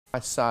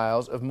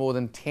Sales of more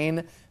than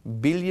 $10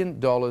 billion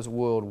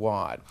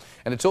worldwide.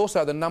 And it's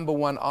also the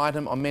 #1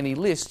 item on many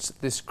lists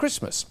this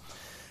Christmas.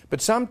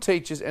 But some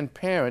teachers and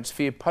parents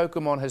fear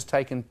Pokemon has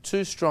taken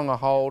too strong a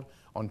hold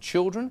on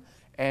children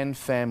and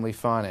family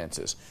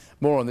finances.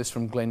 More on this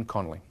from Glenn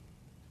Connolly.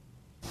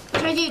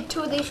 Can I do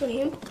 2 of these for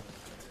him?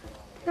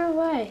 No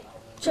way.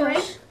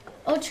 Josh,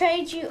 I'll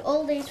trade you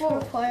all these for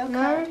a foil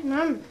card.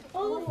 No.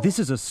 This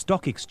is a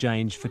stock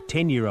exchange for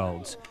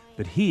 10-year-olds,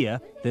 but here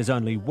there's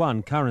only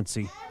one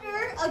currency.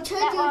 I'll trade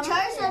you a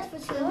Charizard for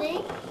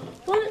something.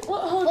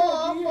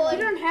 You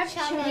don't have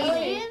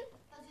Charmander.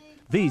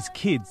 These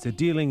kids are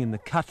dealing in the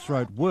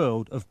cutthroat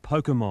world of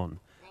Pokemon,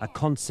 a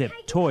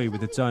concept toy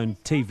with its own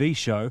TV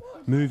show,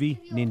 movie,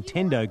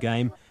 Nintendo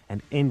game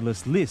and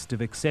endless list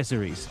of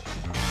accessories.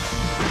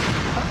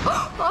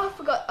 Oh, I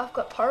forgot I've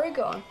got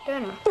Porygon,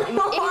 don't I?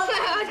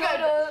 I've got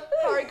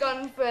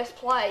Porygon in first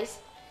place.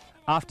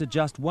 After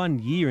just 1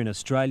 year in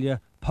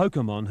Australia,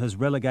 Pokemon has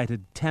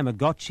relegated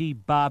Tamagotchi,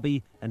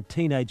 Barbie and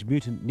Teenage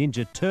Mutant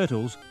Ninja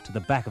Turtles to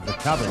the back of the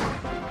cupboard.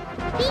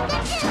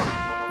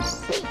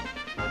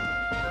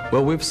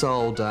 Well, we've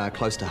sold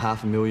close to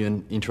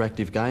 500,000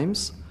 interactive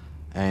games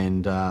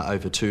and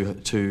over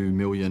 2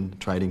 million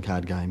trading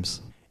card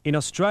games. In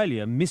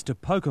Australia, Mr.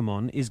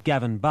 Pokemon is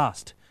Gavin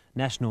Bust,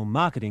 National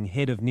Marketing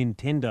Head of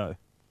Nintendo.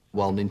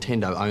 While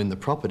Nintendo own the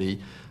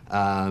property,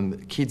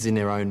 kids in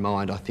their own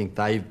mind, I think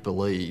they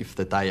believe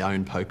that they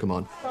own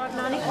Pokemon.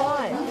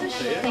 $5.95.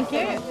 Thank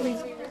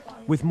you.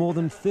 With more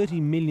than 30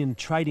 million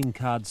trading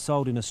cards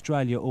sold in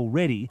Australia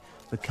already,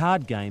 the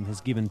card game has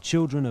given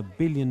children a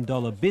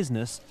billion-dollar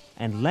business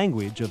and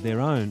language of their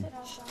own.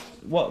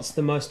 What's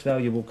the most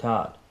valuable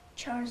card?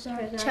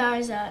 Charizard.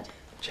 Charizard.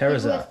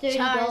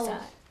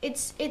 Charizard.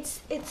 It's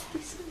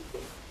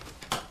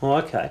Oh,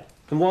 okay.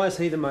 And why is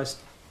he the most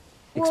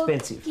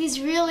expensive? He's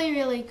really,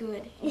 really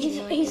good.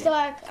 he's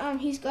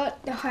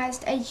got the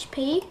highest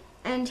HP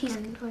and he's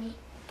 120.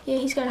 Yeah,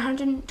 he's got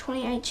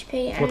 120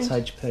 HP. And What's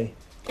HP?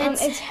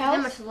 It's health.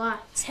 How much life?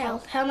 It's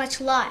health. How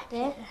much life?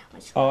 Yeah.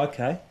 Oh,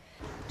 okay.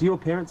 Do your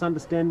parents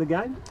understand the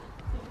game?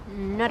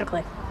 Not a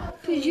clue.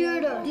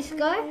 Pidgeotto. This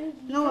guy?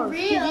 No,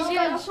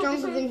 Pidgeotto's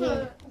stronger than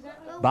him.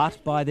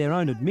 But by their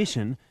own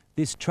admission,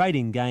 this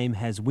trading game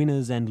has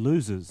winners and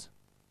losers.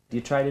 Do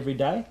you trade every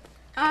day?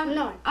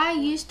 No. I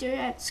used to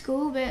at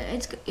school, but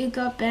it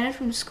got banned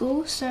from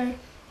school, so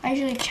I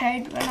usually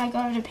trade when I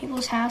go to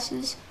people's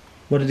houses.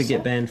 What did it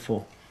get banned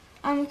for?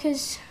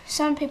 Because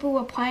some people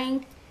were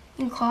playing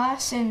in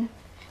class and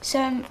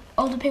some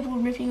older people were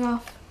ripping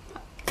off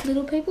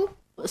little people.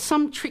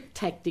 Some trick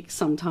tactics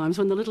sometimes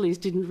when the littlies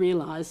didn't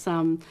realise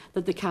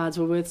that the cards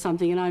were worth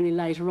something, and only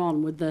later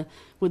on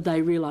would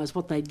they realise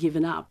what they'd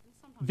given up.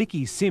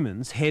 Vicky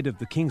Simmons, head of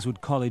the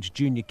Kingswood College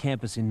Junior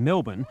Campus in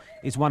Melbourne,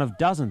 is one of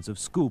dozens of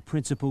school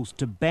principals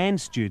to ban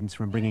students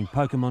from bringing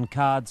Pokemon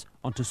cards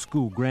onto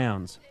school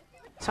grounds.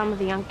 Some of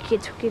the younger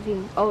kids were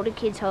giving older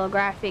kids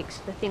holographics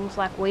for things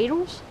like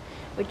Weedles,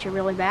 which are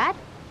really bad,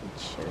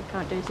 which they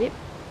can't do zip.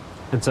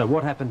 And so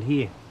what happened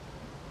here?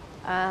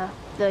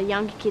 The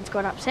younger kids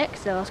got upset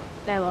because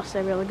they lost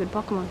their really good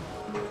Pokemon.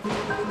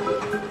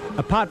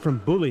 Apart from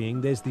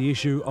bullying, there's the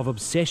issue of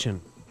obsession.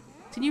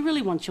 And you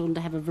really want children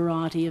to have a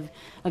variety of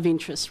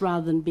interests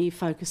rather than be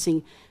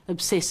focusing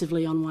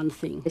obsessively on one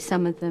thing.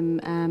 Some of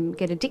them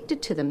get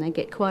addicted to them, they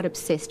get quite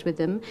obsessed with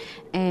them,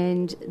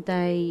 and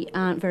they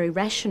aren't very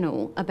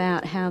rational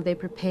about how they're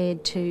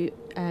prepared to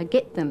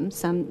get them.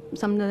 Some of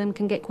them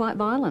can get quite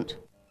violent.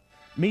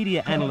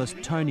 Media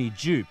analyst Tony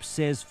Jupe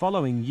says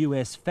following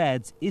US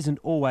fads isn't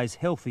always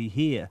healthy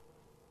here.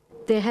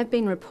 There have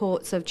been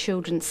reports of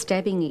children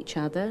stabbing each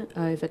other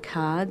over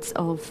cards,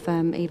 of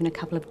even a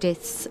couple of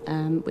deaths,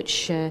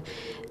 which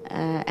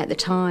at the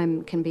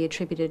time can be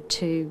attributed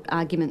to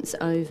arguments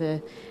over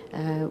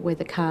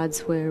whether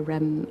cards were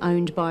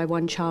owned by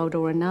one child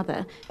or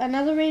another.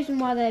 Another reason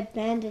why they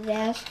banned it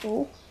at our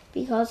school,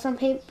 because some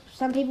people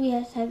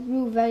had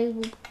real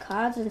valuable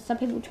cards and some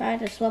people tried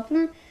to swap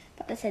them,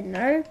 but they said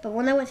no. But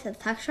when they went to the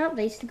tuck shop,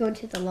 they used to go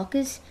into the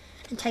lockers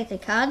and take their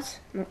cards,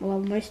 well,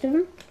 most of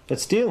them. But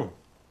still.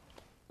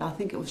 I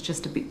think it was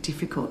just a bit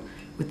difficult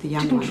with the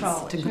young ones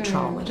to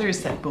control it. There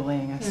is that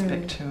bullying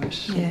aspect to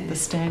it, the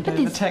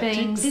standard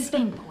tactics. There's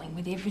been bullying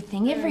with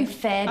everything, every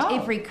fad,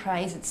 every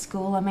craze at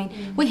school. I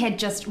mean, we had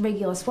just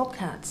regular swap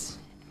cards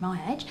at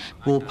my age.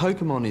 Well,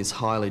 Pokemon is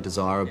highly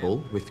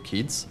desirable with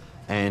kids,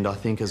 and I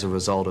think as a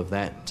result of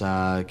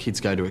that, kids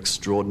go to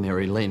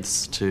extraordinary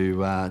lengths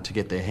to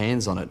get their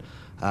hands on it.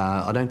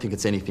 I don't think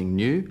it's anything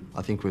new.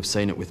 I think we've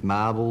seen it with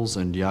marbles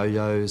and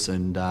yo-yos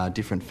and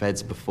different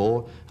fads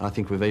before, and I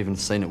think we've even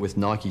seen it with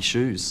Nike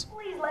shoes.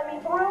 Please let me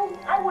through.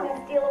 I want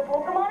to steal a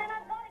Pokemon and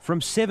I've got it. From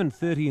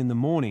 7:30 in the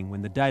morning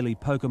when the daily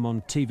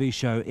Pokemon TV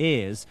show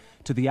airs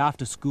to the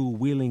after-school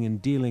wheeling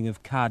and dealing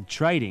of card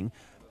trading,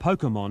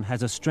 Pokemon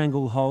has a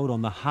stranglehold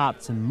on the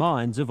hearts and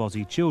minds of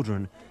Aussie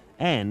children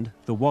and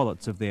the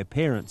wallets of their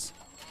parents.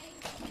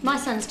 My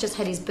son's just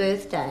had his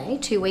birthday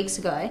 2 weeks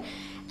ago,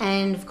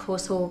 and of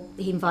course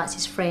he invites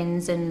his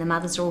friends and the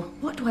mothers are all,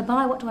 what do I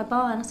buy, what do I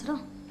buy? And I said,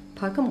 oh,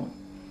 Pokemon.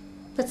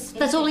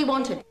 That's all he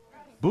wanted.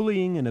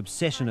 Bullying and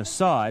obsession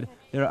aside,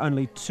 there are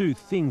only two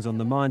things on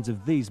the minds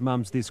of these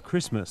mums this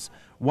Christmas.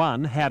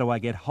 One, how do I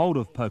get hold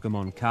of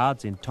Pokemon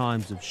cards in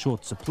times of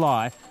short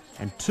supply?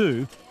 And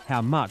two,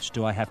 how much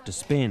do I have to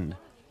spend?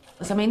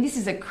 I mean, this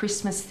is a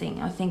Christmas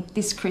thing. I think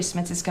this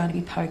Christmas is going to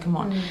be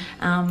Pokemon.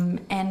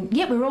 And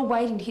yeah, we're all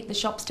waiting to hit the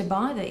shops to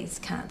buy these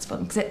cards for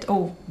them,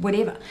 or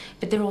whatever.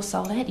 But they're all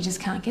sold out. You just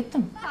can't get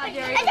them.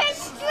 And there's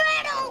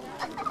Straddle!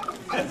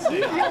 I'm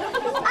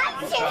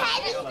too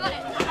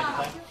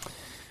heavy!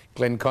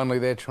 Glenn Conley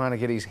there trying to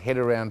get his head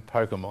around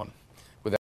Pokemon.